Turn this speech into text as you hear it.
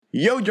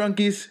Yo,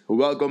 junkies!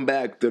 Welcome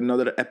back to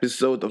another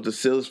episode of the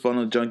Sales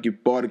Funnel Junkie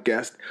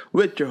podcast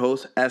with your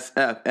host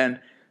SF. And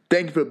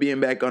thank you for being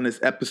back on this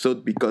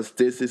episode because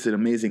this is an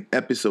amazing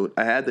episode.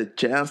 I had the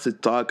chance to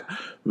talk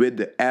with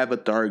the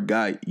avatar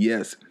guy.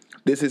 Yes,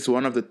 this is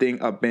one of the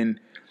things I've been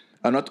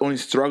not only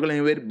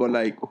struggling with,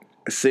 but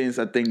since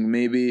I think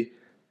maybe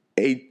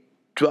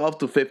 12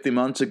 to 15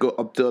 months ago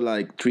up till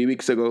 3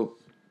 weeks ago.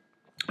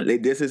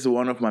 This is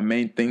one of my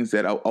main things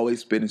that I've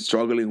always been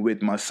struggling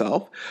with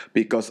myself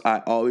because I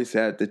always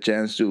had the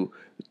chance to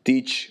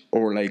teach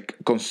or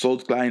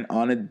consult client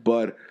on it,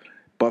 but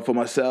for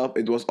myself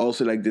it was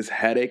also this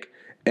headache.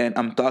 And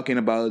I'm talking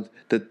about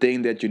the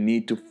thing that you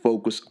need to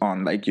focus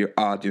on, like your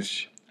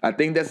audience. I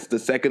think that's the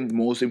second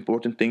most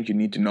important thing you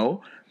need to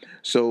know.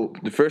 So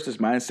the first is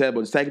mindset,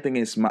 but the second thing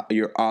is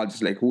your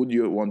audience, like who do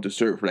you want to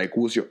serve, like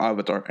who's your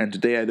avatar. And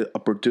today I had the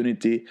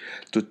opportunity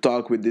to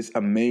talk with this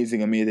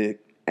amazing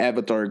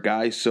avatar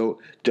guy. So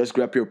just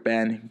grab your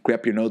pen,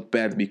 grab your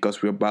notepad,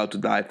 because we're about to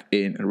dive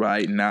in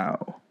right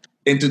now.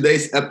 In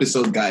today's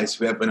episode, guys,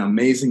 we have an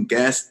amazing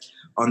guest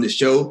on the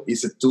show.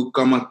 He's a Two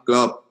Comma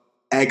Club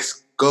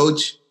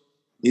ex-coach.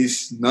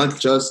 He's not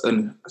just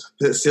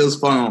a sales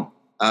funnel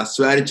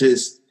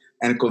strategist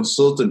and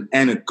consultant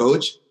and a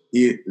coach.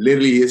 He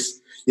literally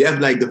is. You have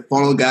the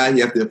funnel guy,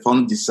 you have the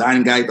funnel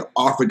design guy, the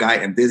offer guy,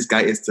 and this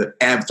guy is the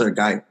avatar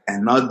guy,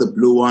 and not the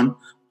blue one,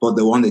 but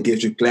the one that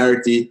gives you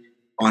clarity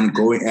on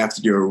going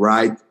after your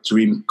right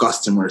dream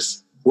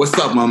customers. What's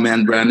up, my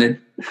man,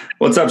 Brandon?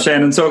 What's up,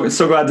 Shannon? So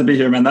glad to be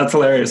here, man. That's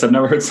hilarious. I've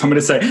never heard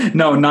somebody say,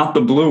 no, not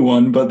the blue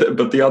one, but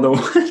the other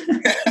one.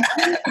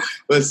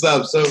 What's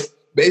up? So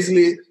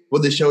basically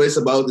what the show is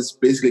about is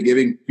basically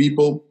giving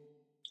people,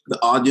 the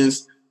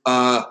audience,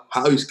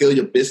 how you scale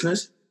your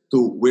business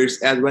to where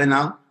it's at right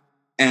now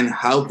and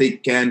how they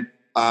can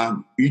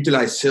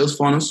utilize sales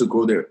funnels to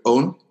grow their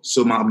own.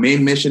 So my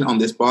main mission on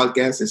this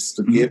podcast is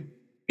to give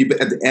people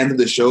at the end of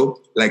the show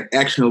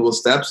actionable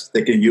steps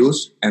they can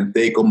use and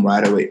take them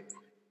right away.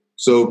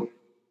 So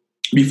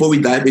before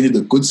we dive into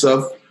the good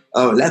stuff,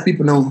 let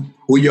people know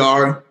who you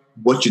are,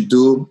 what you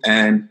do,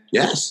 and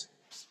yes.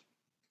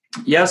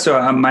 Yeah,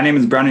 so my name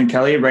is Brandon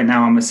Kelly. Right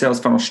now I'm a sales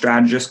funnel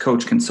strategist,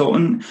 coach,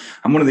 consultant.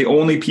 I'm one of the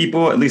only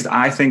people, at least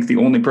I think the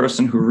only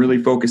person who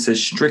really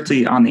focuses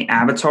strictly on the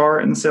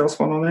avatar in the sales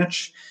funnel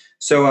niche.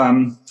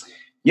 So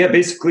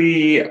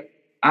basically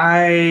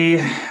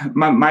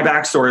my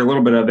backstory, a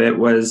little bit of it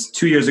was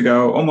 2 years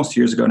ago, almost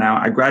 2 years ago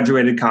now, I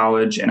graduated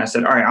college and I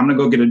said, all right, I'm going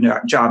to go get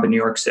a job in New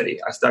York City.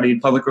 I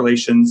studied public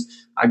relations.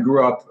 I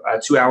grew up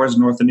 2 hours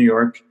north of New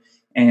York.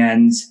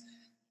 And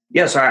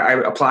so I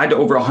applied to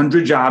over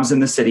 100 jobs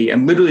in the city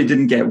and literally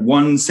didn't get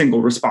one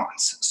single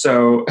response.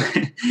 So,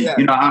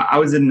 I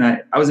was in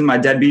my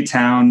deadbeat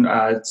town,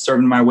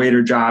 serving my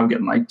waiter job,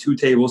 getting 2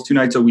 tables, 2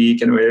 nights a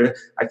week. And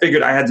I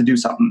figured I had to do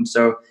something.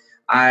 So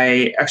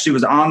I actually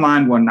was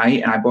online one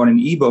night and I bought an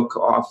ebook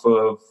off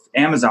of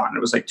Amazon. It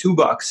was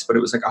 $2, but it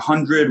was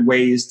 100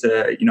 ways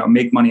to,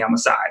 make money on the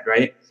side.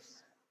 Right.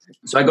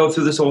 So I go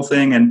through this whole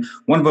thing. And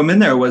one of them in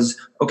there was,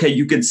 okay,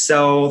 you could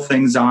sell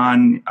things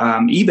on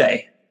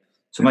eBay.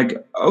 So I'm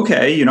like,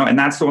 okay, and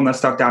that's the one that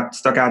stuck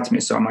out to me.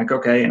 So I'm like,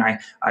 okay. And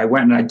I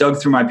went and I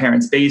dug through my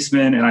parents'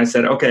 basement and I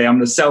said, okay, I'm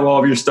going to sell all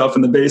of your stuff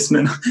in the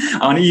basement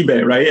on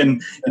eBay. Right.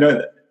 And,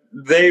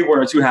 they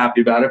weren't too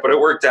happy about it, but it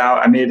worked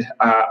out. I made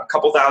a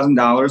couple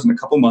 $1,000s in a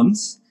couple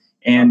months.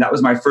 And that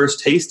was my first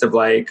taste of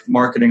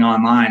marketing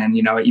online and,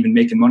 even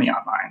making money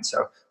online.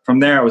 So from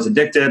there I was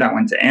addicted. I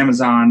went to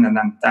Amazon and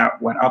then that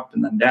went up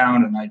and then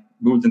down and I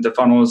moved into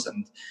funnels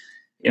and,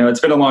 it's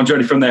been a long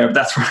journey from there, but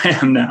that's where I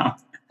am now.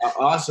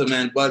 Awesome,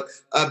 man. But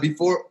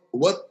before,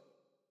 what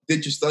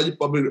did you study?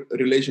 Public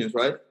relations,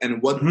 right?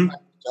 And what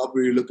job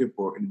were you looking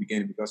for in the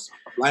beginning? Because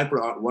applying for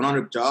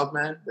 100 job,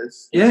 man,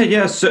 that's...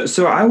 Yeah.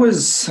 So I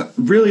was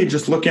really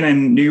just looking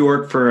in New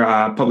York for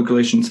public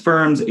relations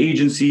firms,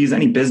 agencies,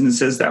 any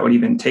businesses that would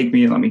even take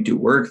me and let me do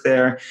work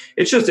there.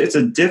 It's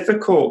a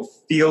difficult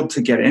field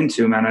to get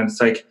into, man. And it's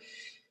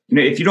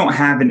if you don't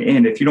have an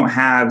in, if you don't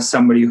have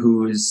somebody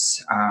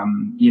who's,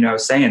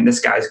 saying this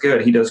guy's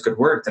good, he does good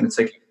work, then it's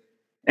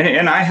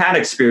and I had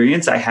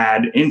experience. I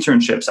had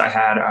internships. I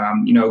had,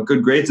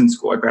 good grades in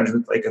school. I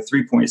graduated with a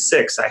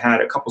 3.6. I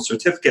had a couple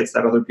certificates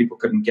that other people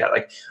couldn't get.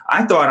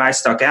 I thought I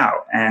stuck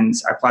out and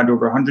I applied to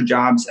over 100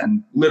 jobs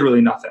and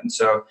literally nothing.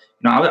 So,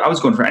 I was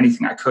going for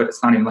anything I could.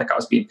 It's not even I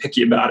was being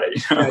picky about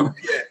it. Yeah.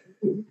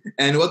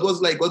 And what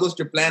was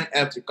your plan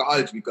after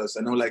college? Because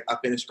I know I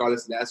finished college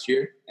last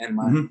year and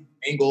my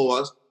main goal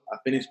was I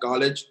finish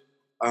college,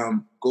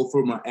 go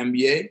for my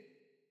MBA,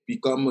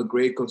 become a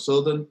great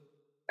consultant,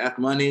 have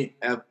money,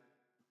 have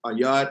a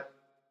yacht,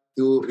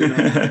 do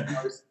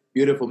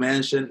beautiful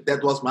mansion.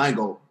 That was my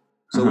goal.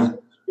 So what was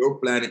your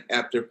plan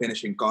after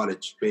finishing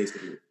college,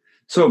 basically?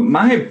 So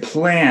my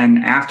plan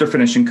after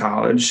finishing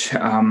college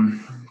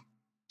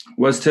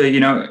was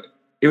to,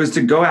 it was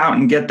to go out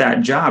and get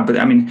that job. But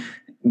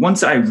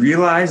once I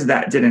realized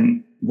that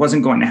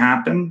wasn't going to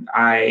happen,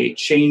 I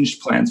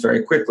changed plans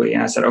very quickly.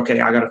 And I said, okay,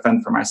 I got to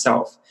fend for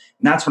myself.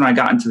 And that's when I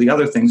got into the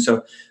other thing.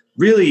 So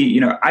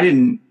really, I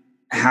didn't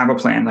have a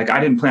plan. Like I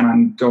didn't plan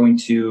on going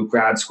to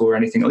grad school or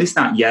anything, at least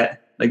not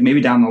yet, like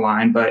maybe down the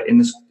line. But in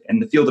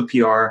the field of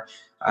PR,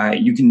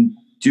 you can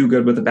do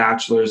good with a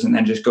bachelor's and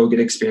then just go get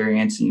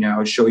experience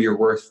and, show your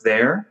worth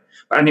there.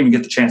 But I didn't even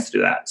get the chance to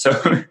do that. So,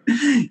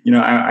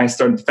 I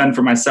started to fend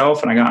for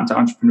myself and I got into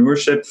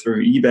entrepreneurship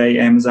through eBay,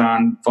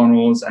 Amazon,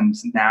 funnels. And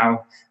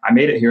now I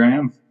made it. Here I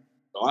am.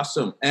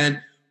 Awesome.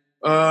 And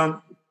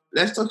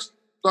let's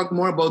talk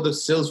more about the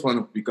sales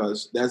funnel,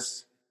 because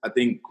that's, I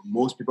think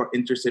most people are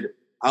interested in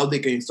how they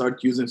can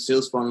start using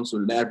sales funnels to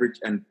leverage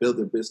and build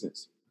their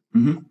business.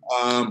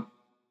 Mm-hmm.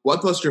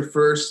 What was your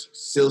first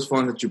sales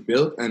funnel that you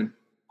built and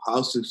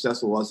how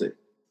successful was it?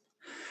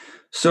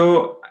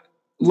 So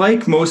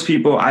like most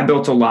people, I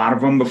built a lot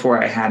of them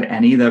before I had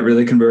any that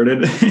really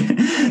converted.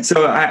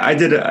 So I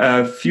did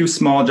a few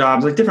small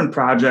jobs, like different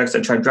projects. I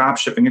tried drop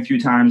shipping a few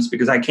times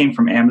because I came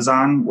from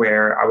Amazon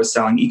where I was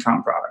selling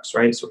e-com products,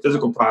 right? So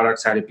physical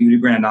products, I had a beauty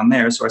brand on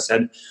there. So I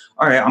said,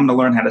 all right, I'm going to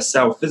learn how to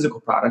sell physical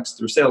products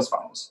through sales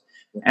funnels.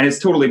 And it's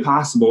totally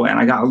possible. And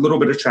I got a little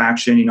bit of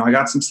traction. I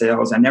got some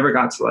sales. I never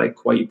got to like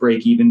quite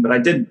break even, but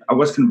I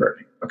was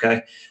converting.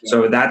 Okay. Yeah.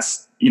 So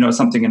that's,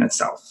 something in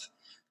itself.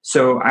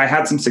 So I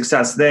had some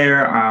success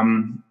there.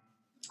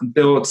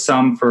 Built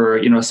some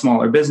for,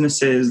 smaller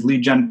businesses,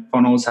 lead gen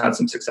funnels, had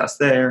some success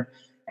there.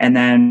 And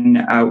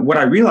then what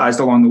I realized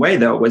along the way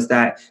though, was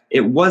that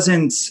it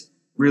wasn't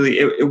really,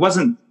 it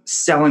wasn't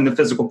selling the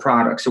physical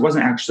products. It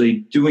wasn't actually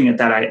doing it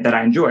that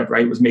I enjoyed,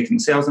 right? It was making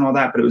sales and all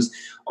that, but it was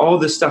all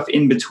this stuff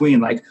in between,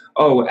 like,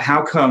 oh,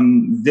 how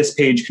come this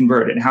page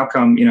converted? How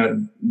come,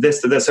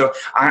 this to this? So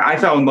I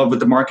fell in love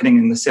with the marketing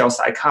and the sales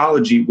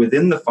psychology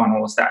within the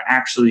funnels that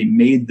actually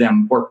made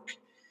them work.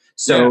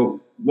 So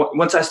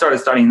once I started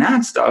studying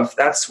that stuff,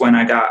 that's when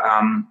I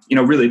got,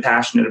 really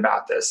passionate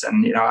about this.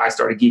 And, I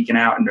started geeking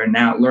out and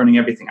now learning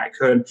everything I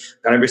could,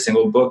 got every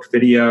single book,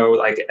 video,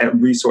 like a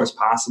resource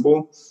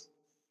possible.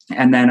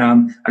 And then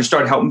I just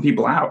started helping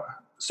people out.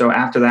 So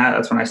after that,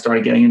 that's when I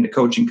started getting into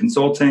coaching,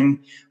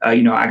 consulting.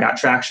 I got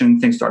traction,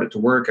 things started to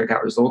work. I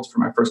got results for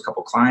my first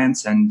couple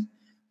clients. And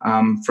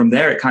from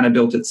there, it kind of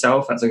built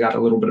itself as I got a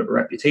little bit of a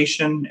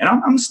reputation. And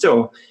I'm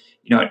still,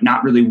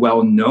 not really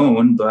well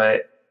known,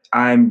 but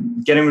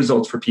I'm getting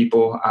results for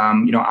people.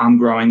 I'm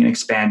growing and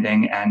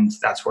expanding, and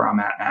that's where I'm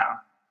at now.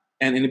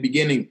 And in the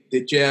beginning,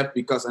 did you have,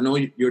 because I know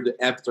you're the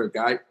avatar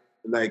guy,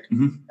 like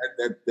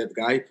that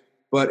guy.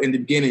 But in the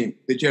beginning,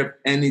 did you have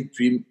any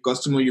dream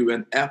customer you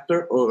went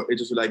after, or it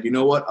just like,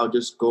 I'll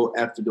just go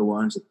after the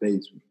ones that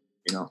pays me,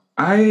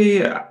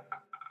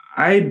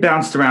 I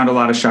bounced around a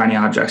lot of shiny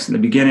objects in the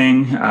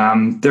beginning.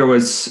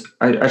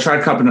 I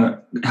tried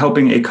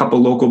helping a couple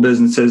local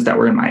businesses that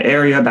were in my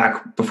area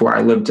back before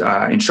I lived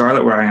in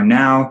Charlotte, where I am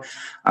now.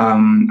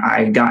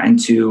 I got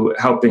into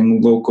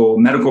helping local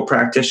medical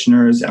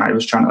practitioners, and I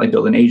was trying to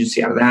build an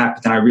agency out of that.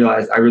 But then I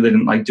realized I really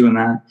didn't like doing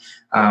that.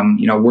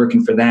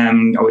 Working for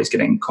them, always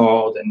getting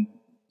called, and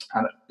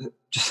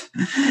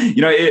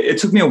it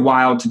took me a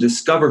while to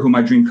discover who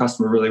my dream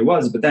customer really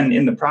was. But then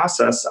in the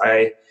process,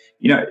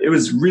 it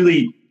was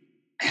really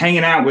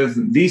hanging out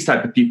with these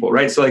type of people,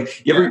 right? So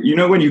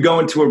when you go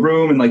into a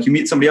room and you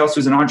meet somebody else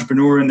who's an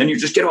entrepreneur, and then you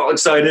just get all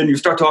excited and you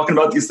start talking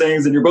about these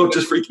things and you're both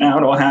just freaking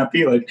out, all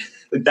happy.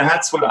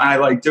 That's what I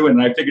like doing.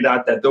 And I figured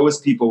out that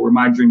those people were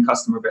my dream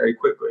customer very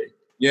quickly.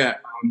 Yeah.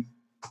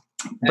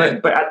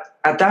 But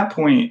at that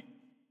point,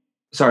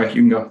 sorry,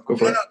 you can go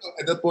for it. No,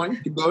 at that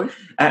point, keep going.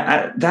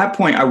 At that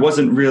point, I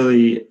wasn't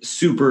really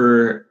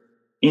super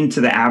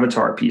into the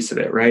avatar piece of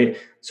it, right?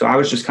 So I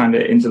was just kind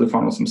of into the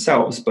funnels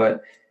themselves.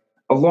 But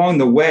along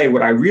the way,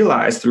 what I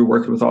realized through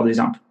working with all these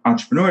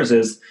entrepreneurs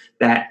is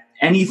that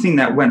anything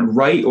that went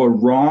right or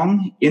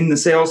wrong in the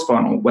sales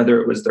funnel,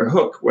 whether it was their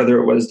hook, whether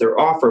it was their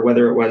offer,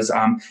 whether it was,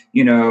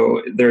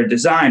 their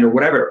design or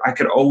whatever, I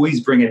could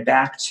always bring it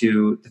back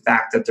to the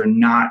fact that they're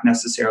not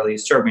necessarily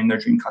serving their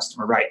dream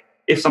customer right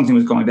if something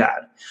was going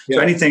bad. Yeah.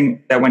 So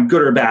anything that went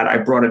good or bad, I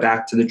brought it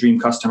back to the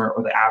dream customer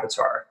or the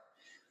avatar.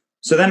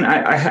 So then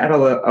I had a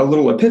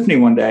little epiphany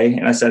one day,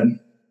 and I said,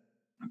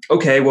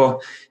 okay,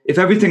 well, if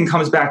everything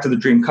comes back to the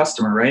dream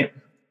customer, right?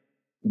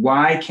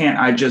 Why can't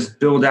I just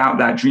build out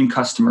that dream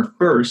customer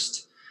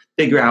first,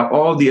 figure out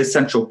all the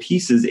essential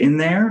pieces in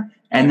there,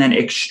 and then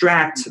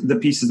extract the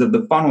pieces of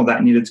the funnel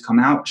that needed to come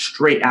out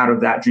straight out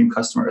of that dream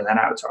customer or that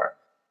avatar?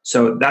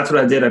 So that's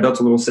what I did. I built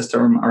a little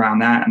system around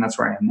that, and that's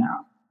where I am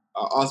now.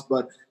 Awesome.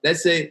 But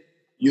let's say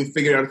you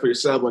figure it out for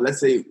yourself, but let's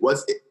say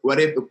what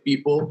if a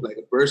people, like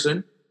a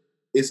person,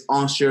 is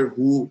unsure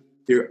who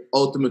their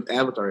ultimate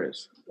avatar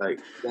is?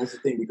 That's the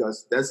thing,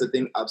 because that's the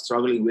thing I'm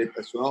struggling with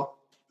as well.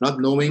 Not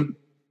knowing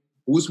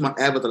who's my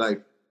avatar.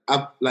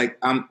 I'm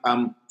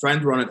trying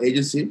to run an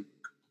agency.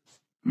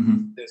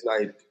 Mm-hmm. It's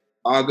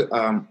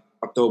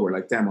October,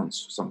 10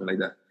 months, something like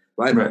that.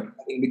 Right? In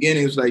the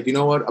beginning, it's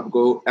I'll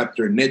go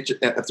after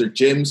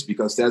gyms,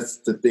 because that's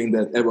the thing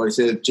that everybody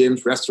says,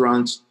 gyms,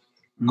 restaurants,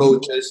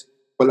 coaches.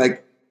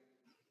 But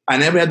I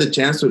never had the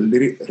chance to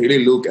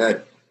really look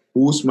at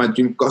who's my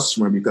dream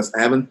customer, because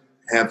I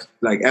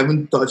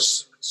haven't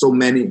touched so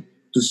many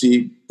to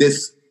see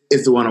this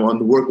is the one I want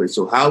to work with.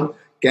 So how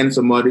can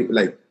somebody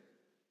like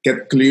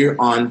get clear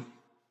on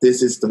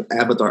this is the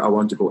avatar I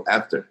want to go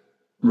after?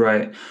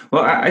 Right.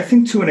 Well, I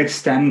think to an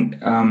extent,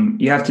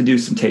 you have to do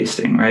some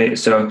tasting, right?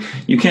 So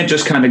you can't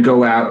just kind of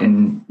go out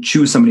and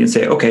choose somebody and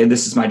say, okay,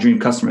 this is my dream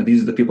customer.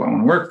 These are the people I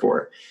want to work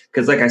for.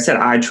 Because like I said,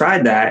 I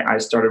tried that. I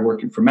started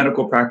working for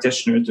medical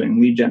practitioners, doing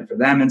lead gen for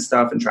them and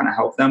stuff and trying to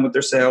help them with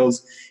their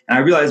sales. And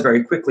I realized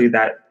very quickly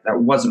that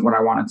that wasn't what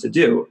I wanted to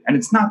do. And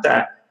it's not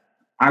that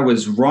I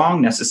was wrong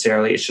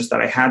necessarily. It's just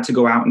that I had to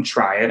go out and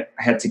try it.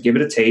 I had to give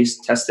it a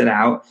taste, test it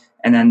out,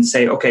 and then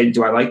say, okay,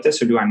 do I like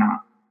this or do I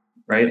not?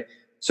 Right?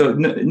 So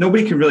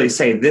nobody can really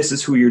say this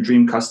is who your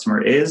dream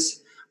customer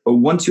is. But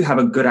once you have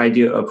a good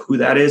idea of who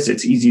that is,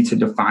 it's easy to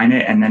define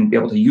it and then be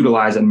able to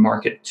utilize and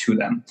market to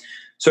them.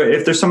 So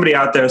if there's somebody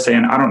out there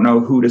saying, I don't know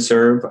who to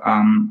serve,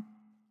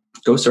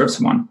 go serve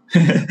someone.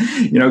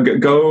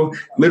 Go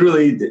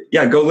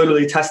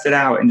literally test it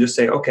out and just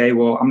say, okay,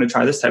 well, I'm going to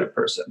try this type of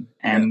person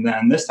and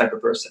then this type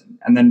of person,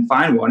 and then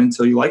find one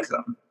until you like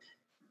them.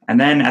 And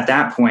then at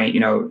that point,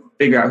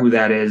 figure out who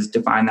that is,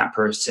 define that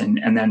person,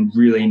 and then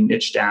really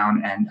niche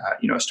down and,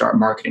 start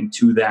marketing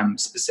to them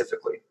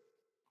specifically.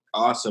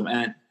 Awesome.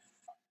 And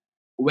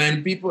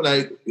when people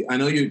I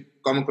know you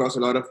come across a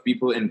lot of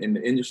people in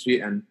the industry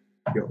and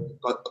your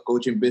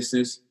coaching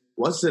business,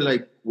 what's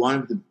one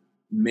of the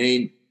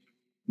main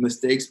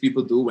mistakes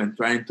people do when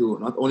trying to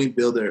not only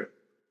build their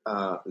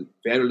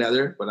value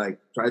ladder, but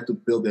try to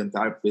build the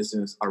entire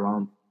business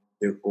around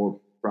their core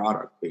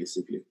product,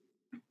 basically?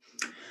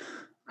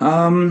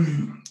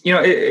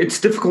 It's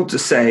difficult to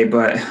say,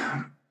 but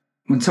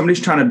when somebody's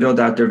trying to build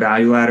out their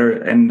value ladder,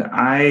 and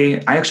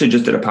I actually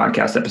just did a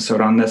podcast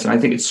episode on this, and I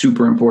think it's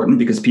super important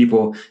because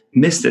people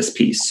miss this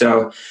piece.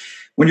 So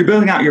when you're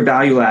building out your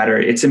value ladder,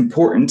 it's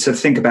important to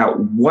think about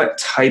what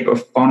type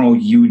of funnel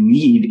you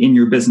need in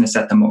your business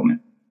at the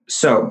moment.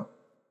 So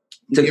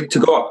to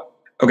go,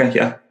 okay,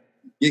 yeah.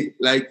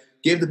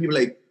 Give the people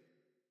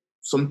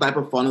some type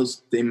of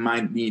funnels they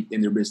might need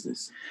in their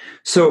business.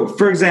 So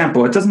for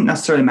example, it doesn't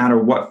necessarily matter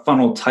what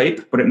funnel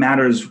type, but it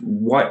matters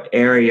what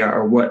area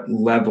or what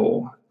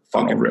level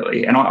funnel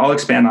really. And I'll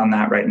expand on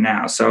that right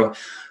now. So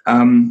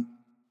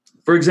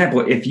for example,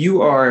 if you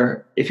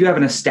have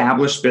an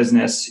established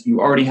business, you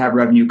already have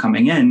revenue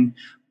coming in,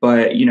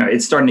 but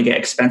it's starting to get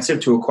expensive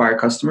to acquire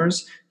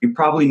customers, you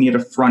probably need a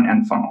front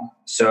end funnel.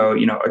 So,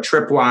 a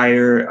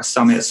Tripwire, a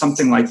Summit,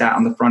 something like that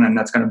on the front end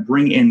that's going to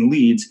bring in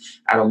leads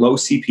at a low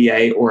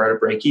CPA or at a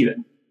break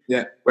even.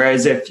 Yeah.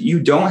 Whereas if you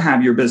don't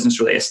have your business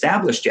really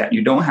established yet,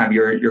 you don't have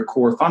your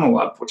core funnel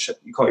up, which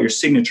you call your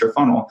signature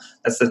funnel.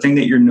 That's the thing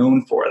that you're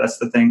known for. That's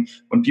the thing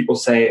when people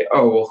say,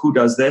 oh, well, who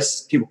does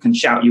this? People can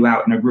shout you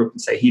out in a group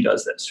and say, he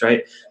does this,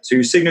 right? So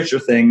your signature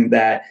thing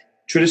that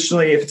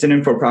traditionally, if it's an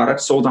info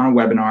product sold on a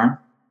webinar,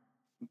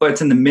 but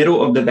it's in the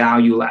middle of the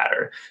value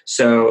ladder.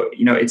 So,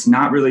 it's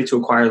not really to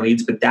acquire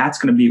leads, but that's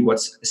going to be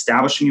what's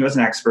establishing you as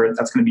an expert.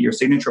 That's going to be your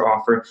signature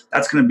offer.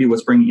 That's going to be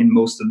what's bringing in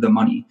most of the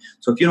money.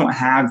 So if you don't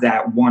have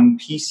that one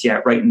piece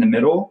yet right in the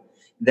middle,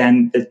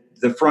 then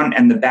the front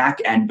and the back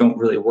end don't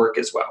really work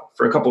as well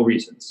for a couple of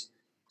reasons.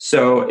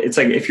 So it's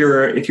if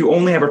you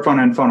only have a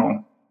front end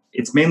funnel,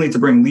 it's mainly to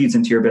bring leads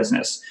into your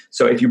business.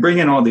 So if you bring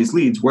in all these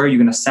leads, where are you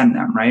going to send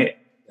them, right?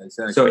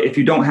 Exactly. So if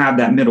you don't have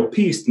that middle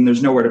piece, then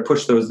there's nowhere to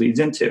push those leads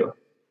into.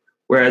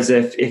 Whereas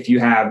if you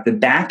have the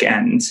back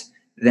end,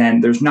 then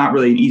there's not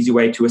really an easy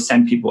way to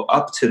ascend people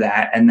up to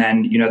that. And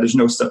then, there's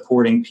no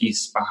supporting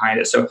piece behind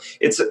it. So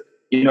it's,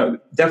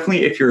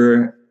 definitely if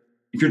you're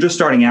just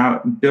starting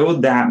out,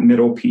 build that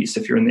middle piece.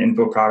 If you're in the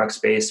info product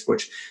space,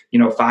 which,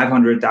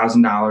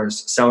 $500,000,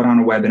 sell it on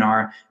a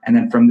webinar. And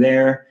then from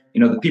there,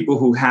 the people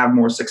who have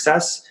more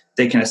success,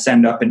 they can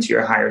ascend up into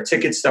your higher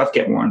ticket stuff,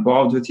 get more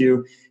involved with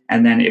you.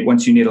 And then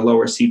once you need a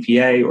lower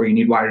CPA or you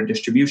need wider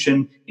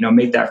distribution,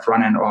 make that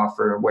front end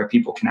offer where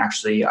people can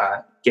actually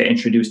get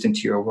introduced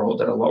into your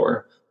world at a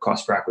lower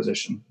cost per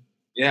acquisition.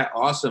 Yeah,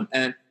 awesome.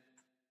 And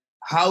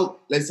how,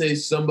 let's say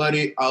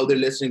somebody out there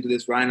listening to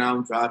this right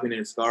now, driving in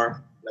his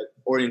car,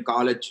 or in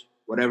college,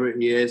 whatever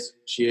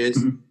she is,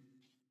 mm-hmm.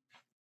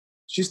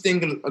 She's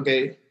thinking,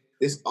 okay,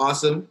 this is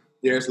awesome.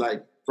 There's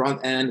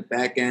front end,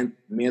 back end,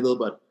 middle,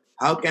 but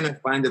how can I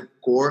find the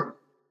core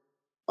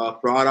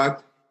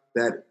product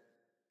that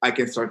I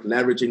can start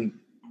leveraging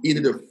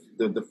either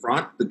the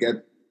front to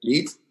get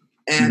leads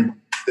and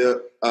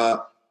the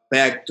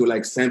back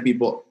to send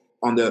people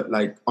on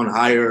the on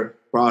higher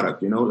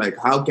product,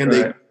 how can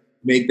they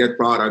make that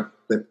product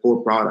the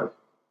core product?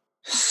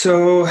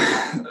 So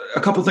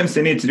a couple things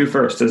they need to do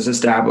first is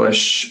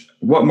establish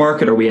what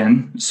market are we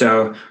in.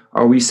 So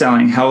are we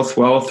selling health,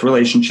 wealth,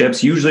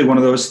 relationships? Usually one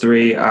of those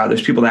three.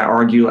 There's people that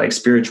argue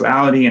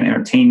spirituality and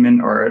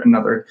entertainment or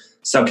another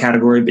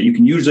subcategory, but you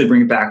can usually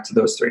bring it back to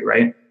those three,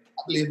 right?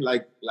 I believe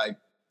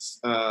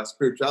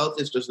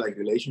spirituality is just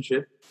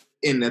relationship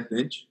in that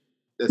niche.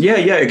 Yeah.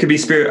 It could be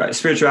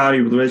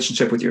spirituality,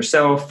 relationship with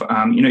yourself.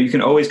 You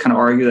can always kind of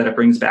argue that it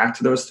brings back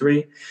to those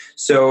three.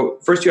 So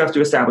first you have to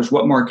establish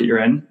what market you're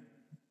in.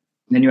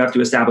 Then you have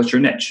to establish your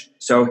niche.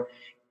 So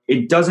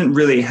it doesn't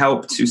really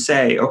help to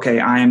say, okay,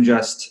 I am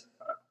just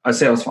a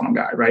sales funnel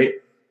guy, right?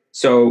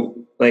 So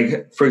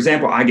like, for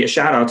example, I get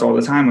shout outs all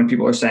the time when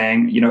people are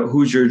saying,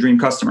 who's your dream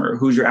customer?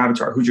 Who's your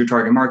avatar? Who's your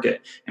target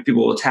market? And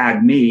people will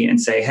tag me and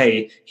say,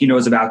 hey, he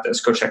knows about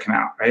this. Go check him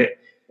out. Right.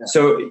 Yeah.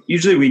 So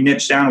usually we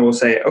niche down and we'll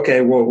say,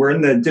 okay, well, we're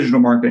in the digital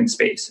marketing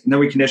space. And then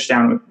we can niche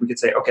down and we could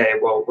say, okay,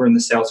 well, we're in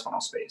the sales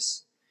funnel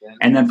space. Yeah.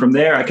 And then from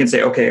there, I can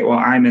say, okay, well,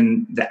 I'm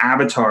in the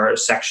avatar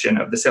section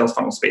of the sales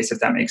funnel space,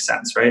 if that makes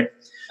sense. Right.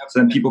 Absolutely. So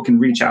then people can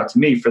reach out to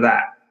me for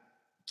that.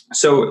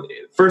 So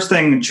first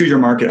thing, choose your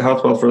market,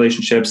 health, wealth,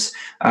 relationships.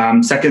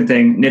 Second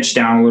thing, niche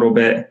down a little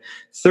bit.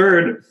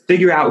 Third,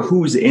 figure out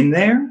who's in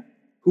there,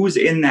 who's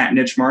in that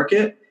niche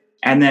market,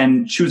 and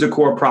then choose a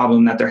core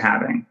problem that they're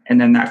having. And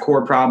then that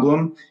core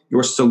problem,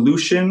 your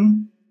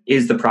solution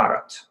is the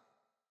product.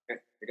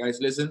 Okay, guys,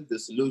 listen, the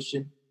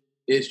solution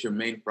is your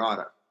main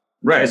product.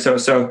 Right. So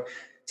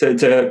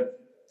to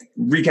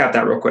recap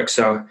that real quick.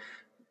 So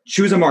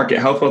choose a market,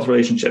 health, wealth,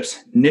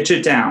 relationships, niche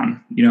it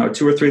down,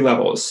 2 or 3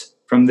 levels.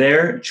 From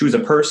there, choose a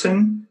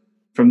person.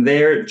 From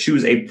there,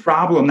 choose a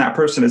problem that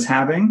person is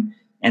having.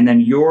 And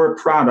then your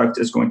product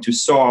is going to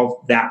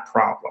solve that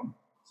problem.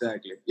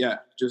 Exactly. Yeah.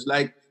 Just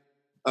like,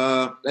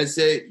 let's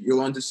say you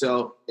want to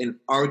sell, in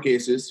our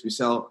cases, we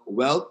sell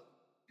wealth.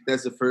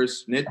 That's the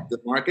first niche, the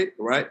market,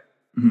 right?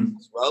 Mm-hmm.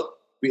 Wealth.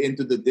 We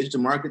into the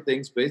digital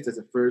marketing space. That's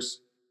the first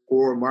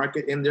core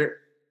market in there.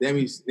 Then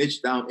we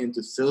niche down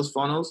into sales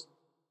funnels.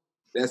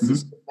 That's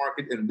the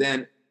market. And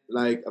then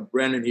like a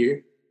Brandon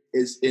here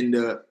is in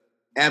the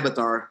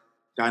avatar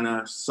kind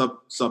of sub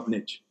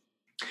niche.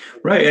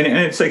 Right. And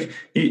it's like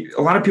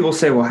a lot of people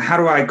say, well, how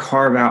do I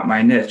carve out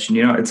my niche? And,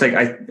 it's like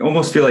I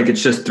almost feel like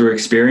it's just through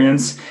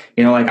experience.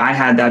 Like I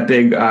had that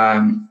big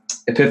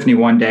epiphany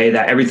one day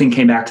that everything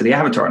came back to the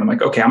avatar. And I'm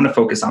like, okay, I'm going to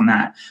focus on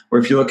that. Or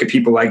if you look at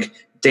people like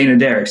Dana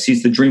Derricks,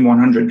 he's the Dream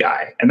 100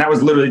 guy. And that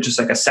was literally just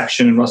like a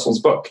section in Russell's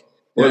book.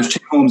 Well, it was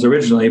Chin Holmes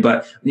originally,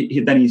 but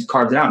then he's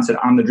carved it out and said,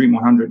 I'm the Dream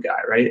 100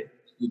 guy, right?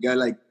 You got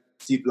like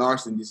Steve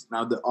Larson, he's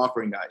now the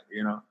offering guy,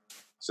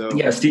 So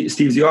yeah, Steve's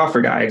the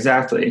offer guy,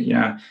 exactly.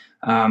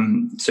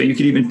 So you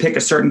could even pick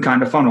a certain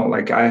kind of funnel.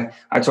 Like I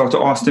talked to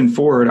Austin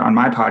Ford on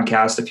my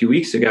podcast a few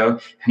weeks ago,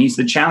 and he's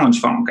the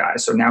challenge funnel guy.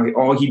 So now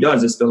all he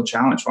does is build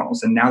challenge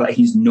funnels. And now that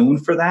he's known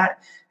for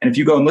that, and if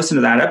you go and listen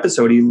to that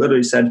episode, he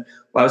literally said,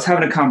 well, I was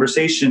having a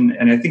conversation,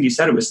 and I think he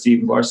said it was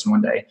Steve Larson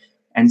one day,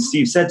 and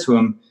Steve said to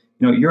him,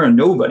 you're a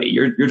nobody.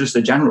 You're just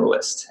a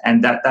generalist.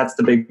 And that's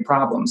the big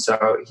problem.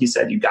 So he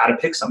said, you got to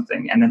pick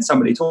something. And then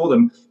somebody told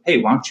him, hey,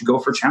 why don't you go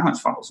for challenge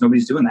funnels?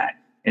 Nobody's doing that.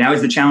 And now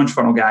he's the challenge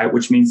funnel guy,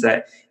 which means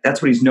that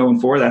that's what he's known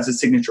for. That's his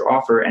signature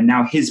offer. And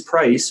now his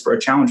price for a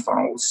challenge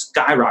funnel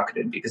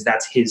skyrocketed because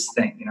that's his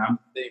thing,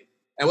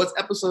 And what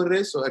episode it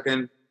is? So I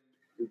can...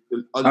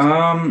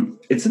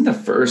 It's in the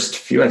first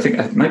few. I think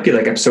it might be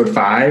like episode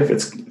 5.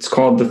 It's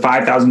called the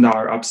 $5,000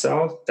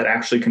 upsell that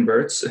actually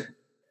converts.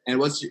 And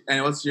what's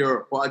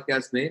your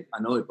podcast name? I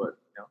know it, but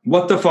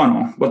What the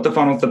Funnel? What the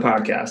Funnel is the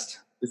podcast.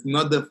 It's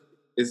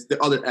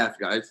the other F,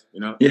 guys.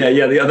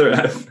 Yeah, the other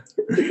F.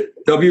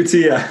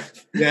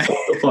 WTF. Yeah.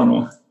 What the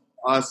Funnel.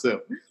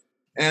 Awesome.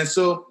 And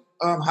so,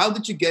 how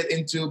did you get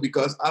into?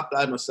 Because I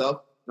applied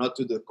myself, not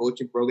to the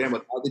coaching program,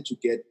 but how did you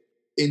get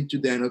into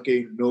then?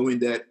 Okay, knowing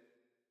that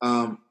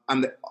I'm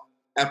the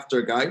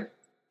after guy.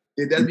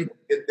 Did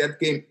that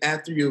came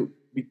after you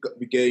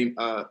became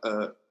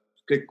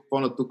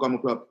ClickFunnels to Common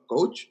Club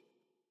coach,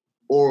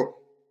 or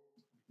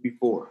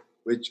before,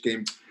 which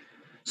came?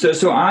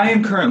 So I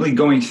am currently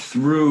going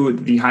through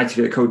the high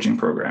ticket coaching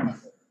program,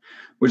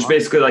 which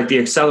basically like the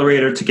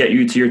accelerator to get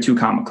you to your 2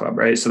 Comma Club,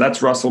 right? So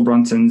that's Russell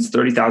Brunson's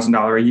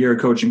 $30,000 a year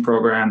coaching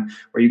program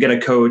where you get a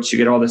coach, you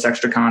get all this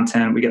extra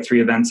content. We get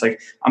 3 events. Like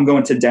I'm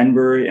going to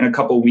Denver in a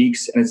couple of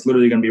weeks, and it's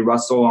literally going to be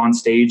Russell on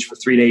stage for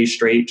 3 days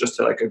straight, just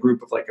to like a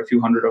group of like a few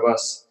hundred of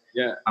us.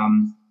 Yeah.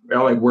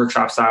 All like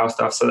workshop style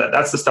stuff. So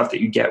that's the stuff that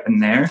you get in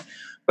there.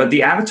 But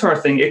the avatar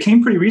thing, it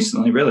came pretty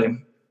recently,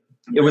 really.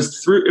 It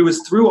was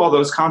through all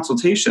those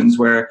consultations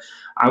where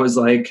I was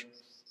like,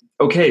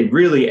 okay,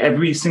 really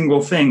every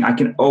single thing, I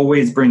can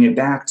always bring it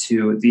back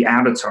to the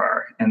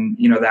avatar and,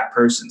 that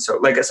person. So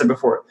like I said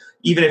before,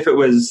 even if it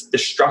was the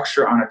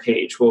structure on a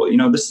page, well,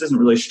 this isn't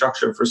really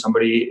structured for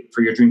somebody,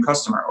 for your dream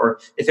customer. Or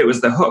if it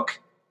was the hook,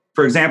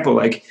 for example,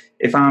 like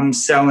if I'm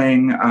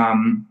selling, I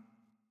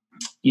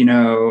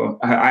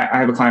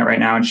have a client right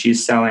now and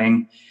she's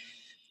selling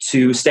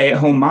to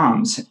stay-at-home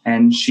moms,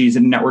 and she's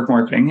in network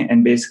marketing,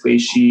 and basically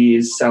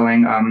she's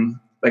selling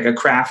like a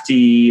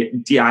crafty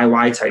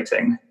DIY type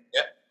thing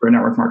for a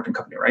network marketing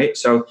company, right?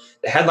 So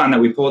the headline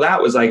that we pulled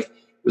out was like,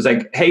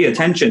 hey,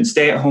 attention,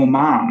 stay-at-home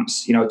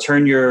moms,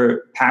 turn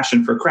your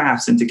passion for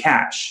crafts into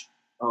cash.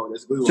 Oh,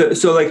 that's good.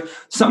 So like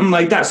something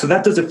like that. So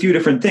that does a few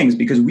different things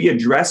because we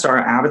address our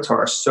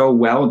avatar so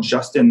well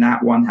just in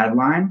that one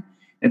headline.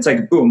 It's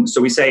like, boom.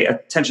 So we say,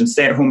 attention,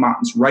 stay-at-home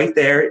moms. Right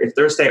there, if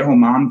they're a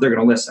stay-at-home mom, they're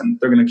going to listen.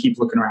 They're going to keep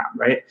looking around,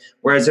 right?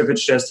 Whereas if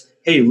it's just,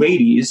 hey,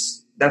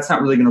 ladies, that's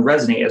not really going to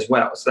resonate as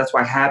well. So that's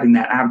why having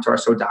that avatar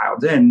so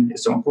dialed in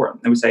is so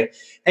important. And we say,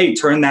 hey,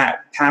 turn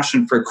that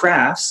passion for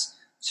crafts.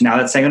 So now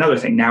that's saying another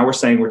thing. Now we're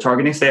saying we're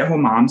targeting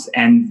stay-at-home moms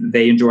and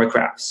they enjoy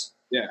crafts.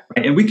 Yeah.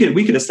 Right? And we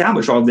could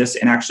establish all of this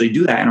and actually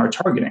do that in our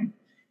targeting.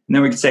 And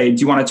then we could say,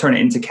 do you want to turn it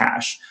into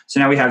cash? So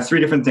now we have 3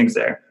 different things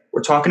there.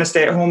 We're talking to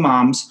stay-at-home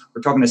moms.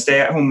 We're talking to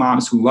stay-at-home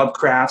moms who love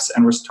crafts,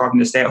 and we're talking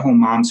to stay-at-home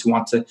moms who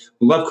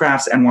love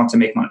crafts and want to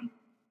make money.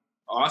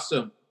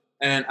 Awesome.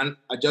 And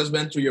I just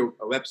went to your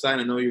website.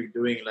 I know you're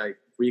doing like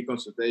free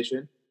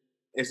consultation.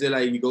 Is it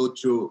like you go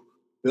through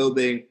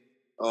building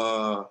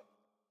a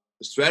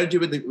strategy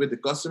with the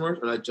customers,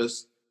 or like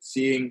just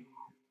seeing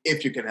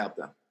if you can help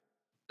them?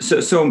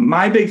 So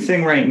my big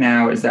thing right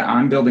now is that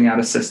I'm building out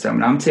a system,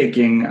 and I'm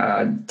taking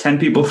 10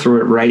 people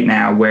through it right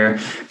now, where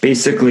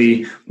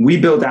basically we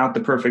build out the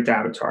perfect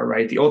avatar,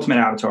 right? The ultimate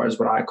avatar is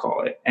what I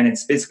call it. And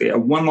it's basically a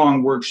one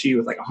long worksheet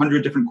with like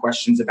 100 different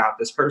questions about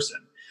this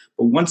person.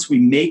 But once we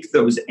make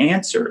those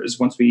answers,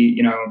 once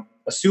we,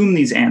 assume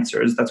these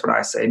answers, that's what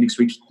I say, because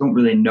we don't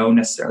really know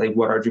necessarily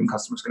what our dream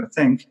customer is going to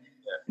think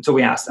until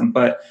we ask them.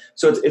 But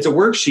so it's a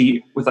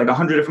worksheet with like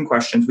 100 different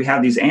questions. We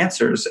have these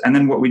answers. And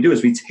then what we do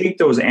is we take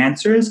those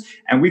answers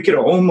and we could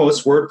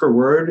almost word for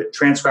word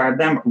transcribe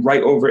them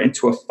right over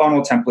into a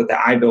funnel template that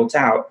I built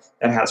out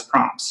that has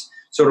prompts.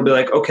 So it'll be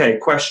like, okay,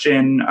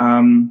 question,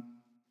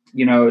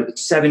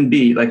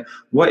 7B, like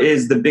what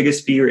is the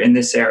biggest fear in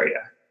this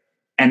area?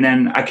 And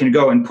then I can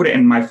go and put it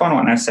in my funnel.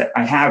 And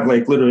I have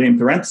like literally in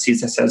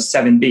parentheses that says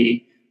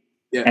 7B.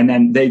 Yeah. And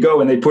then they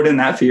go and they put in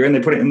that fear and they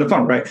put it in the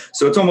funnel, right?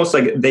 So it's almost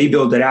like they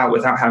build it out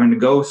without having to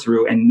go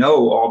through and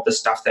know all the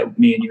stuff that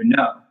me and you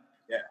know.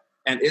 Yeah.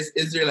 And is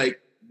there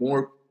like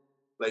more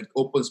like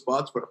open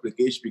spots for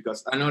application?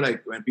 Because I know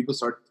like when people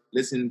start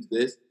listening to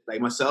this,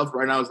 like myself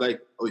right now is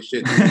like, oh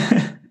shit.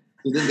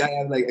 Does this guy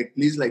have like at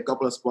least like a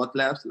couple of spot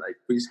labs, like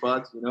free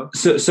spots,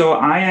 So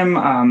I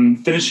am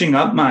finishing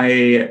up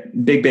my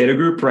big beta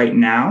group right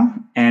now,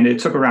 and it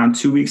took around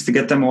 2 weeks to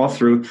get them all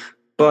through.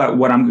 But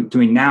what I'm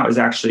doing now is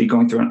actually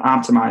going through and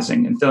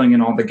optimizing and filling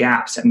in all the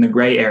gaps and the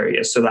gray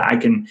areas so that I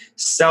can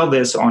sell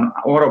this on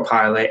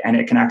autopilot and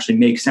it can actually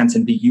make sense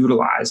and be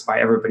utilized by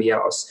everybody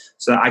else,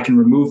 so that I can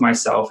remove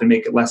myself and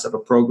make it less of a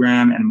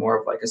program and more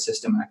of like a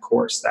system and a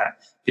course that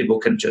people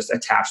can just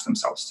attach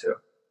themselves to.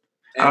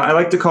 I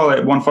like to call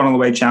it one funnel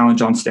away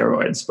challenge on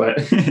steroids, but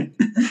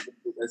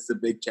that's the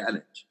big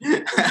challenge.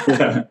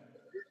 Yeah.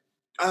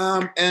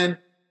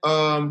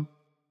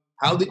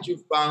 How did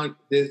you find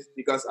this?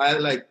 Because I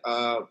like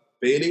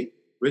Bailey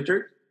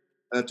Richard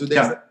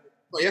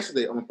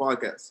yesterday on a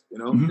podcast,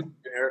 Mm-hmm.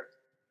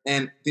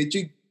 And did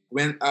you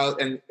went out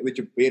and with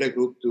your beta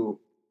group to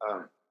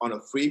on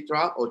a free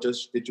trial, or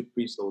just did you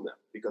pre-sell them?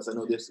 Because I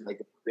know there's like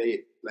a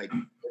bait, like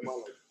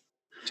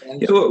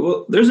yeah,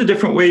 well, there's a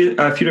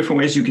few different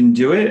ways you can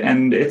do it,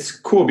 and it's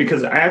cool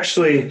because I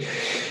actually,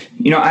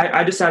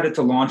 I decided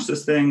to launch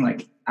this thing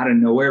like out of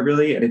nowhere,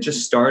 really, and it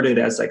just started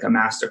as like a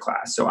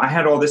masterclass. So I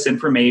had all this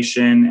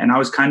information, and I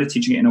was kind of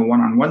teaching it in a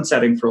one-on-one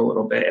setting for a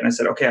little bit, and I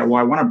said, okay, well,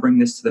 I want to bring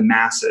this to the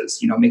masses,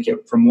 make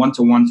it from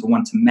one-to-one to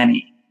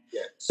one-to-many.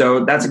 Yeah.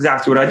 So that's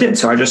exactly what I did.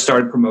 So I just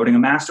started promoting a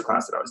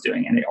masterclass that I was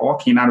doing, and it all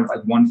came out of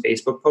like one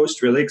Facebook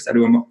post, really, because I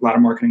do a lot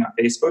of marketing on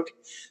Facebook.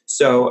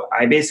 So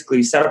I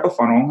basically set up a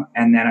funnel,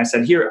 and then I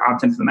said, here,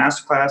 opt into the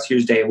masterclass.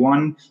 Here's day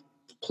 1,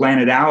 plan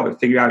it out,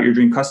 figure out your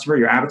dream customer,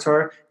 your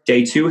avatar.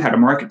 Day 2, how to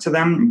market to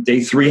them. Day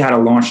 3, how to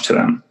launch to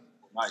them.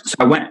 Nice. So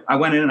I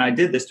went in and I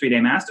did this 3-day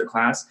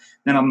masterclass.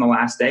 Then on the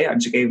last day, I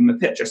just gave them a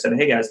pitch. I said,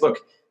 hey guys, look,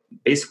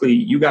 basically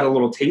you got a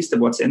little taste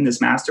of what's in this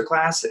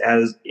masterclass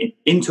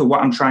into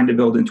what I'm trying to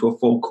build into a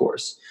full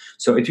course.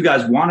 So if you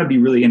guys want to be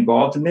really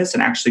involved in this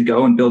and actually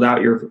go and build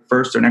out your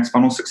first or next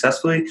funnel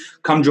successfully,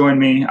 come join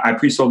me. I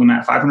pre-sold them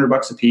at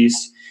 $500 a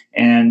piece.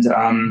 And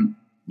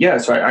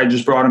so I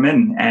just brought them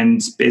in.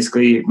 And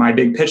basically my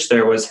big pitch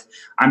there was,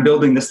 I'm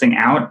building this thing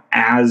out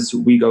as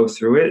we go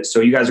through it. So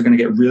you guys are going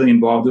to get really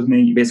involved with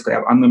me. You basically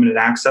have unlimited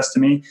access to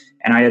me.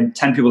 And I had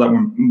 10 people that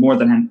were more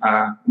than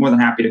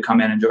happy to come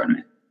in and join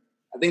me.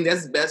 I think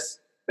that's best,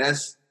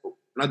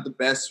 not the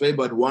best way,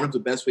 but one of the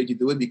best way to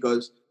do it,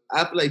 because I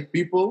have like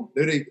people,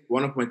 literally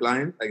one of my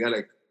clients, I got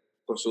like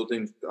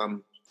consulting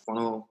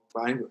funnel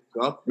client with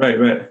GovUp.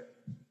 Right.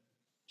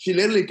 She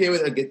literally came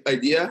with an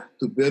idea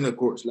to build a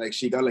course. Like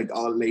she got like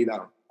all laid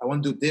out. I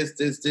want to do this.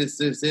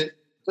 It's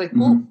like,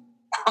 cool,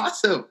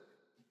 awesome.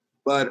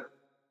 But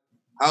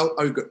how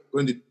are you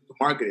going to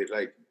market it?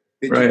 Like,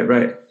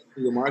 right.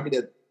 You market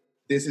that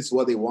this is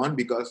what they want,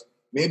 because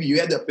maybe you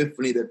had the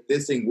epiphany that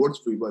this thing works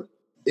for you, but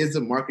is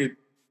the market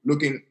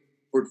looking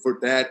for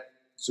that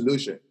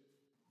solution?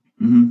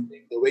 Mm-hmm.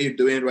 The way you're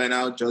doing it right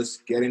now,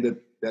 just getting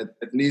that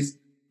at least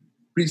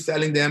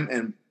pre-selling them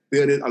and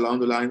build it along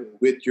the line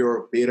with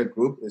your beta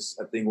group is,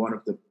 I think, one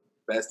of the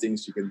best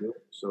things you can do.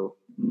 So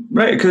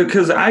right,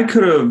 because I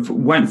could have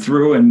went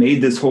through and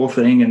made this whole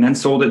thing and then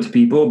sold it to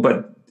people,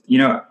 but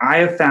I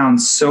have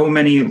found so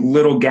many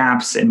little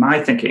gaps in my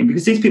thinking,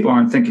 because these people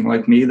aren't thinking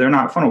like me. They're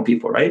not funnel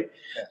people, right?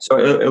 Yeah.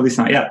 So at least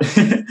not yet.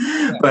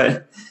 Yeah.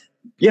 But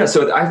yeah,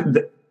 so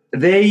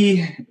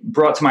they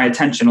brought to my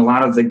attention a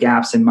lot of the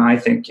gaps in my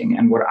thinking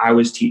and what I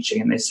was teaching.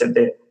 And they said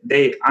that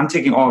I'm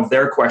taking all of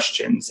their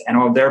questions and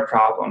all of their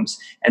problems,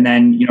 and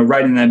then,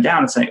 writing them down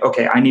and saying,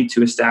 okay, I need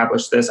to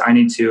establish this. I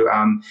need to,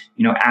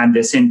 add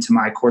this into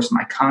my course,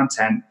 my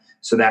content,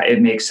 so that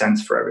it makes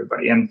sense for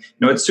everybody. And,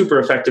 it's super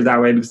effective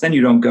that way, because then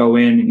you don't go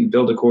in and you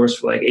build a course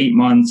for like 8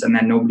 months and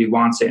then nobody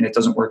wants it and it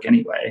doesn't work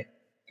anyway.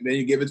 And then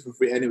you give it for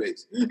free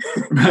anyways.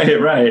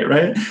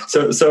 Right.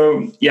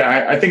 So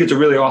yeah, I think it's a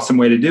really awesome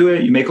way to do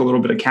it. You make a little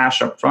bit of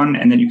cash up front,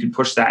 and then you can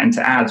push that into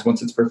ads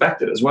once it's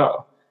perfected as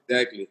well.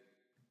 Exactly.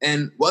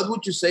 And what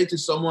would you say to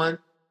someone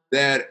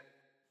that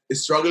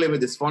is struggling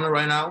with this funnel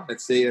right now?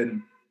 Let's say a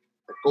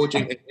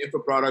coaching and info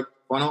product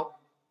funnel,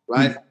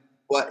 right?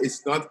 But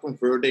it's not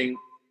converting,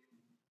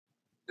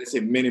 let's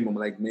say minimum,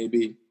 like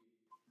maybe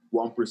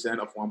 1%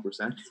 of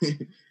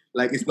 1%.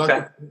 Like it's not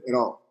at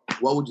all.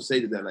 What would you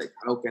say to that? Like,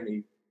 how can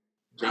he?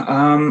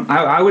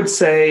 I would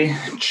say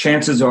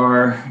chances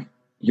are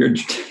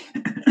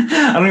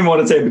I don't even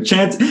want to say, but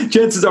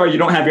chances are you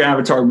don't have your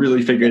avatar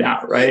really figured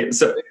out, right?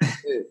 So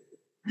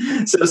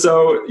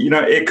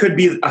it could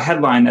be a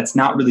headline that's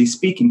not really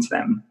speaking to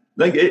them.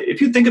 Like, if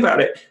you think about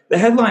it, the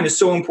headline is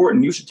so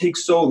important. You should take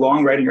so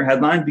long writing your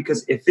headline,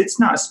 because if it's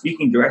not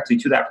speaking directly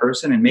to that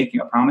person and making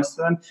a promise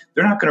to them,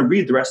 they're not going to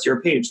read the rest of your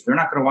page. They're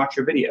not going to watch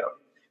your video.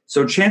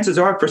 So chances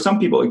are, for some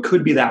people, it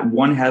could be that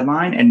one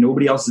headline and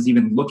nobody else is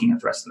even looking at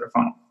the rest of their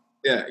funnel.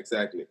 Yeah,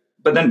 exactly.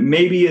 But then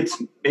maybe it's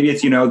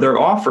their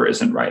offer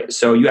isn't right.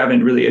 So you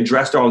haven't really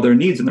addressed all their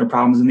needs and their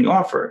problems in the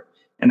offer.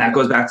 And that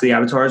goes back to the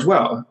avatar as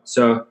well.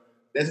 So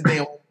that's the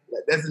thing.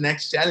 That's the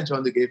next challenge I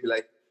want to give you.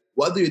 Like,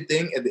 what do you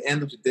think at the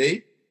end of the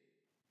day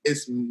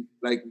is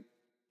like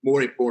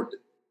more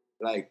important?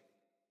 Like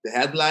the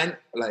headline,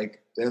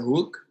 like the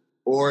hook,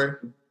 or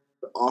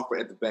the offer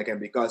at the back end?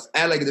 Because I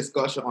had like a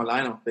discussion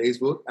online on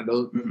Facebook, and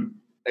those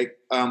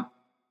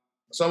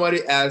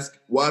somebody asked,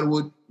 what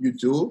would you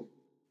do?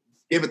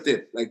 Give a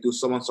tip, like, do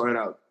someone start it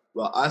out?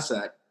 Well, I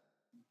said,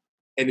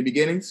 in the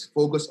beginnings,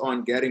 focus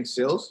on getting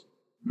sales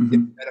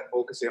instead of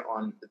focusing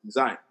on the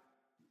design.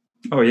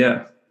 Oh,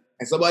 yeah.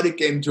 And somebody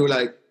came to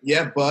like,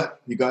 yeah,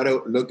 but you got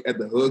to look at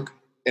the hook,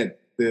 at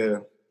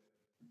the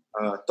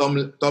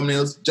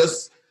thumbnails,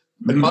 just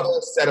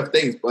another set of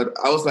things. But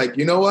I was like,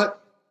 you know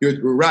what? You're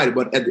right.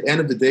 But at the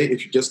end of the day,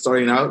 if you're just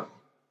starting out,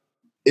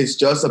 it's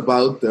just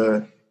about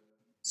your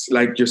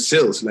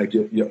sales, like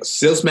your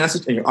sales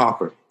message and your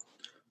offer.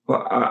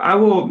 Well,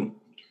 I'll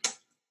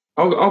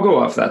go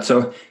off that.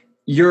 So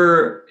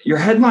your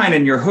headline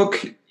and your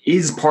hook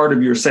is part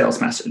of your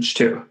sales message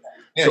too.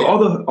 Yeah, so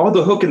all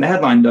the hook in the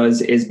headline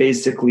does is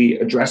basically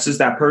addresses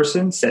that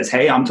person, says,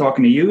 hey, I'm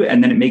talking to you,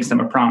 and then it makes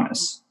them a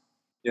promise.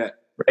 Yeah.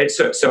 Right.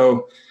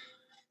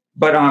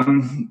 But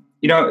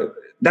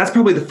that's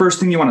probably the first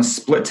thing you want to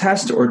split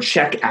test or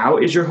check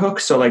out is your hook.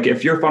 So like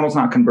if your funnel's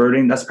not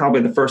converting, that's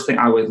probably the first thing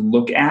I would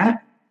look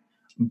at.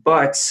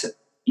 But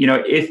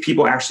if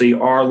people actually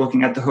are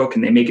looking at the hook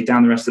and they make it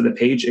down the rest of the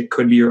page, it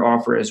could be your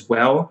offer as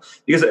well.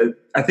 Because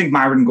I think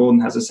Myron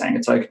Golden has a saying.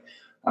 It's like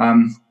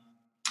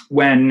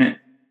when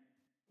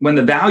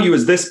the value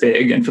is this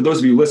big, and for those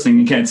of you listening,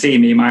 you can't see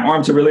me, my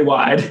arms are really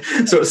wide.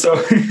 So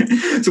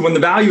when the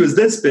value is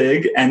this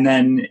big and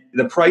then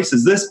the price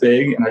is this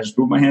big, and I just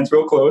move my hands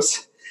real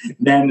close,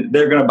 then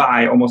they're going to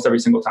buy almost every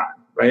single time,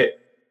 right?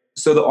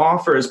 So the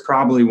offer is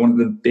probably one of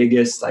the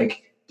biggest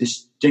like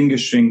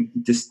distinguishing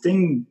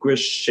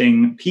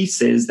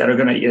pieces that are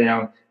going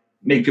to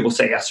make people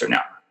say yes or no.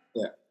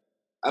 Yeah,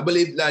 I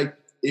believe like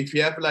if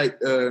you have like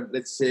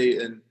let's say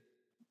an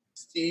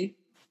C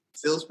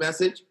sales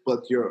message,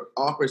 but your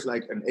offer is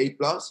like an A+,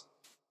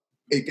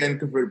 it can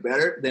convert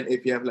better than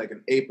if you have like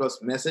an A+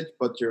 message,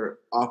 but your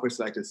offer is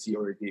like a C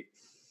or a D.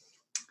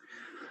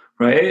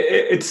 Right.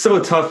 It's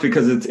so tough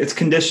because it's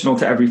conditional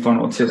to every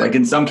funnel too. Like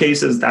in some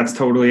cases, that's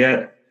totally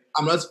it.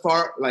 I'm not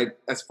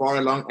as far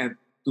along and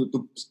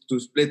to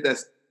split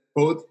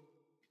both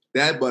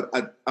that, but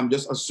I'm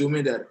just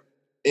assuming that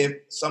if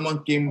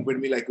someone came with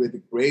me like with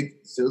a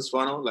great sales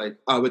funnel, like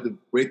with a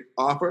great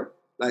offer,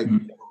 like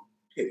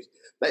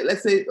like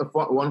let's say a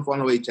one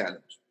funnel away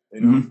challenge,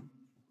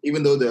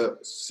 even though the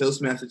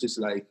sales message is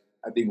like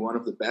I think one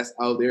of the best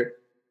out there,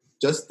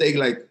 just take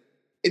like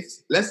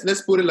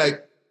let's put it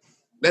like,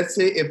 let's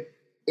say if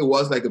it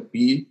was like a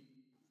B,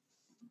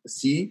 a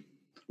C,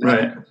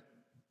 right?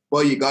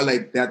 But you got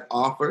like that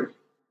offer,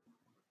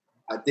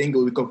 I think it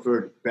will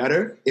convert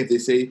better if they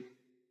say,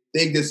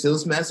 take the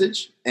sales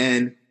message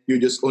and you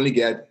just only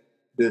get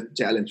the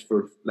challenge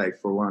for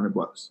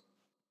 $100.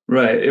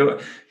 Right.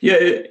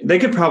 They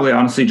could probably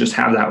honestly just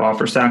have that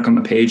offer stack on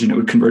the page and it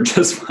would convert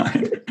just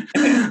fine.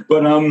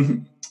 But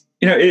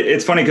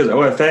it's funny because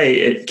OFA,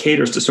 it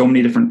caters to so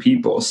many different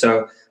people.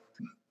 So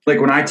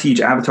like when I teach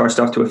avatar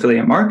stuff to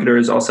affiliate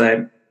marketers, I'll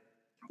say,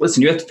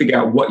 listen, you have to figure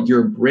out what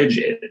your bridge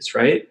is,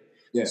 right?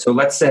 Yeah. So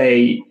let's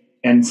say,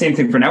 and same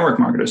thing for network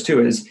marketers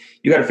too, is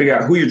you got to figure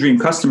out who your dream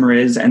customer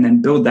is and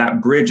then build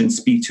that bridge and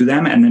speak to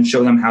them and then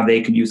show them how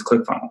they could use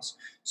ClickFunnels.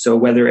 So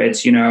whether it's,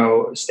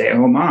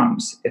 stay-at-home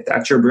moms, if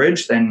that's your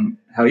bridge, then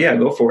hell yeah,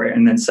 go for it.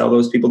 And then sell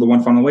those people the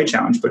one funnel away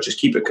challenge, but just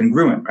keep it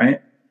congruent,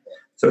 right?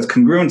 So it's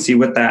congruency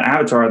with that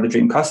avatar of the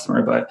dream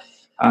customer. But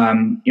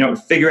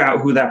Figure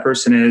out who that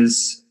person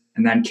is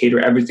and then cater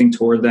everything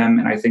toward them.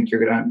 And I think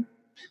you're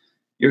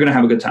gonna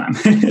have a good time.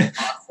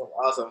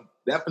 Awesome.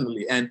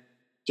 Definitely. And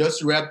just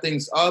to wrap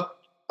things up,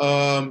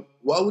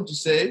 what would you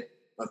say,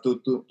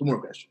 two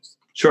more questions.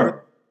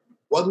 Sure.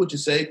 What would you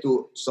say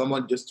to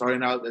someone just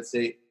starting out? Let's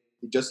say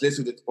you just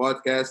listen to the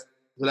podcast.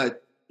 They're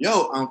like,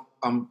 yo,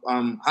 I'm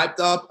hyped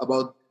up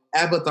about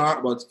Avatar,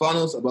 about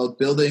funnels, about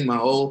building my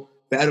whole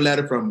value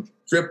ladder from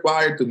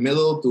tripwire to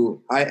middle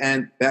to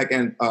high-end,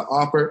 back-end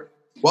offer.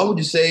 What would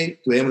you say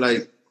to him?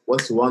 Like,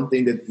 what's one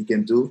thing that he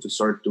can do to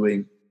start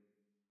doing,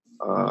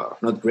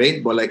 not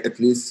great, but like at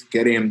least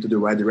getting him to the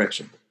right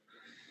direction?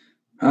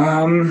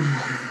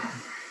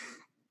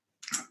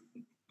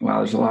 Wow,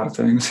 there's a lot of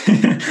things.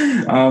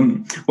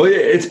 Well,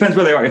 it depends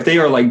where they are. If they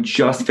are like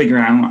just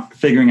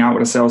figuring out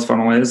what a sales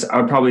funnel is,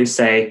 I would probably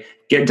say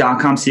get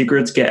 .com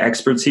secrets, get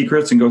expert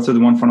secrets, and go through the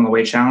One Funnel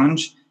Away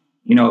challenge.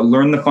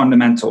 Learn the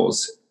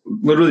fundamentals.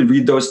 Literally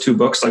read those 2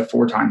 books like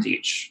 4 times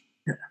each.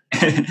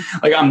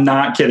 Like, I'm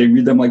not kidding.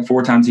 Read them like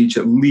 4 times each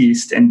at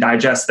least, and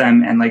digest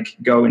them, and like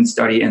go and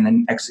study and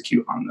then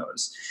execute on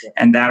those. Yeah.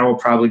 And that will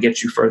probably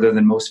get you further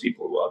than most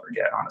people will ever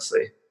get,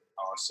 honestly.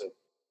 Awesome.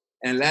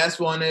 And last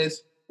one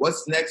is,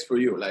 what's next for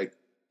you? Like,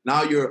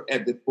 now you're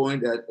at the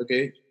point that,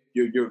 okay,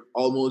 you're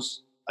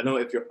almost, I don't know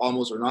if you're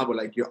almost or not, but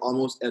like you're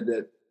almost at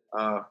the,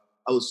 I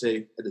would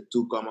say at the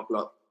 2 Comma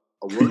Club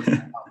award.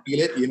 I feel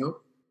it, you're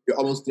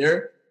almost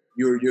there.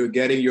 You're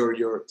getting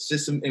your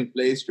system in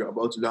place. You're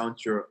about to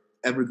launch your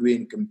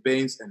evergreen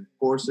campaigns and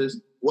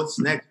courses. What's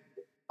next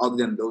other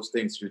than those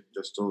things you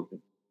just told me?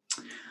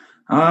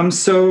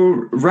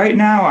 So right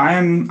now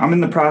I'm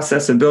in the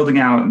process of building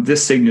out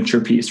this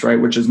signature piece, right,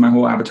 which is my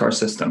whole avatar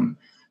system.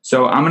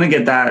 So I'm going to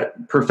get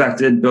that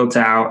perfected, built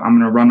out. I'm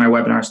going to run my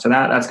webinars to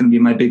that. That's going to be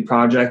my big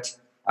project.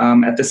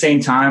 At the same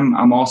time,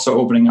 I'm also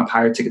opening up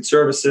higher ticket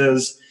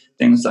services,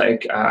 things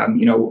like,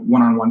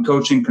 one-on-one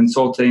coaching,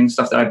 consulting,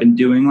 stuff that I've been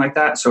doing like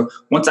that. So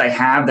once I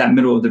have that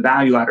middle of the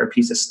value ladder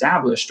piece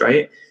established,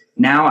 right,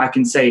 now I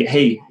can say,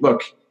 hey,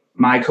 look,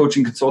 my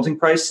coaching consulting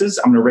prices,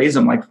 I'm going to raise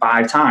them like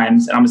 5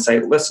 times. And I'm going to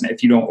say, listen,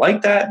 if you don't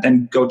like that,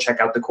 then go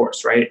check out the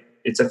course, right?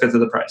 It's 1/5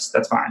 of the price.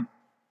 That's fine.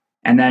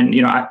 And then,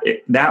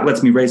 that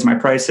lets me raise my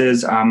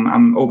prices.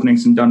 I'm opening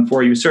some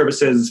done-for-you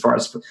services as far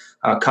as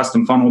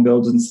custom funnel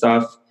builds and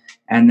stuff.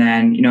 And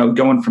then,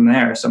 going from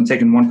there. So I'm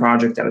taking one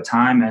project at a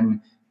time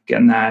and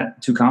getting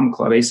that 2 Comma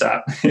Club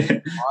ASAP.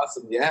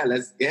 Awesome. Yeah,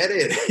 let's get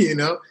it,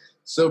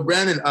 So,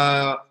 Brandon,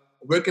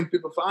 where can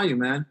people find you,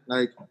 man?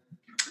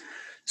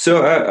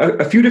 So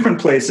a few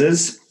different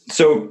places.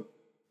 So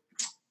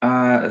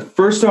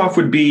first off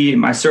would be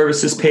my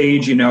services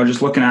page,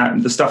 just looking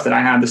at the stuff that I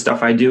have, the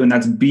stuff I do, and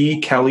that's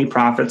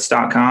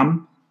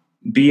bkellyprofits.com.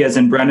 B as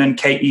in Brennan,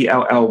 Kelly,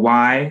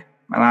 my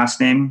last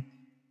name,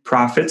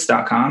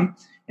 profits.com.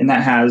 And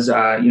that has,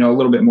 a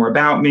little bit more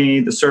about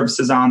me, the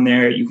services on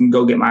there. You can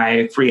go get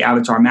my free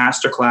Avatar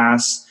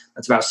Masterclass.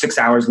 That's about 6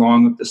 hours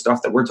long with the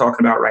stuff that we're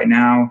talking about right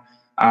now.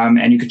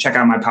 And you can check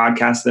out my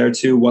podcast there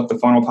too, What the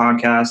Funnel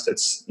Podcast.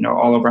 It's,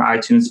 all over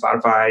iTunes,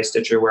 Spotify,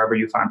 Stitcher, wherever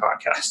you find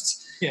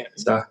podcasts. Yeah.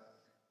 So.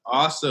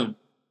 Awesome.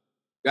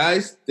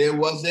 Guys, there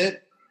was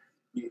it.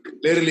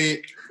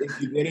 Literally,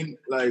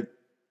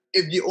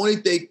 if you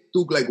only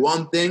took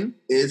one thing,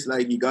 is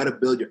you got to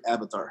build your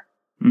avatar.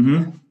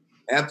 Mm-hmm. You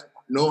have to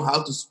know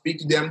how to speak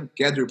to them,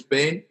 get their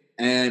pain.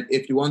 And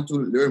if you want to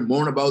learn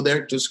more about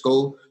that, just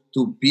go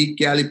to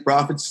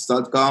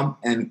bkellyprofits.com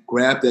and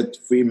grab that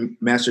free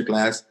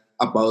masterclass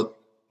about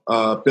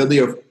building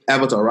your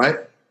avatar, right?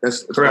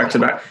 That's correct.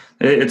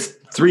 It's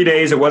 3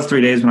 days. It was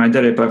 3 days when I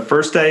did it. But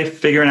first day,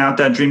 figuring out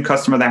that dream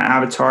customer, that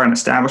avatar, and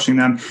establishing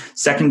them.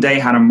 Second day,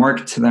 how to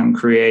market to them,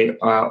 create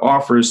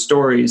offers,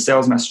 stories,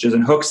 sales messages,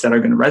 and hooks that are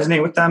going to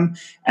resonate with them.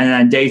 And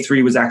then day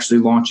 3 was actually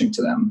launching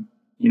to them,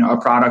 a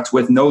product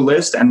with no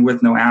list and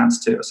with no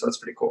ads too. So that's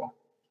pretty cool.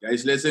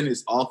 Guys, listen,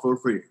 it's all for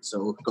free.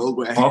 So go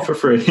grab it. All for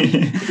free.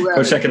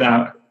 Go check it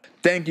out.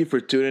 Thank you for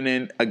tuning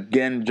in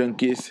again,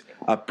 junkies.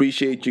 I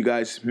appreciate you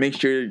guys. Make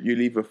sure you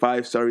leave a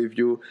 5-star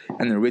review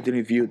and a written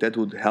review. That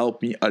would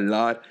help me a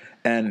lot.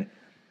 And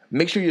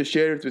make sure you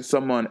share it with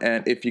someone.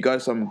 And if you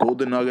got some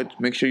golden nuggets,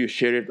 make sure you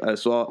share it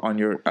as well on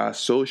your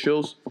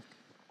socials.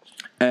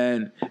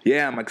 And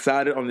yeah, I'm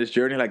excited on this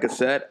journey. Like I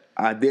said,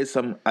 I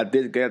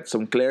did get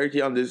some clarity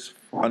on this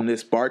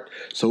part.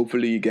 So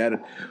hopefully you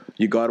got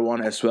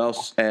one as well.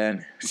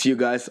 And see you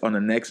guys on the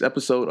next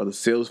episode of the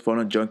Sales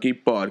Funnel Junkie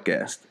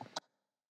Podcast.